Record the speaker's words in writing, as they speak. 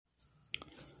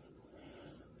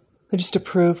They just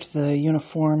approved the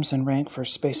uniforms and rank for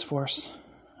Space Force.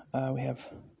 We have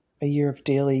a year of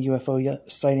daily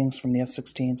UFO sightings from the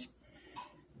F-16s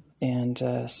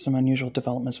and some unusual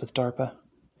developments with DARPA.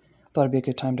 Thought it'd be a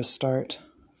good time to start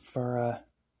for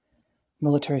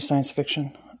military science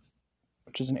fiction,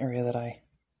 which is an area that I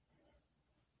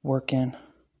work in.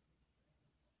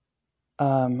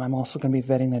 I'm also going to be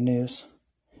vetting the news.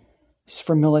 It's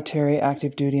for military,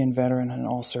 active duty, and veteran, and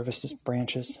all services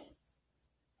branches,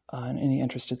 and any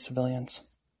interested civilians.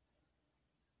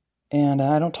 And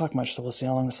I don't talk much, so we'll see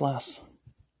how long this lasts.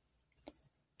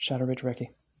 Shadow Ridge Recce.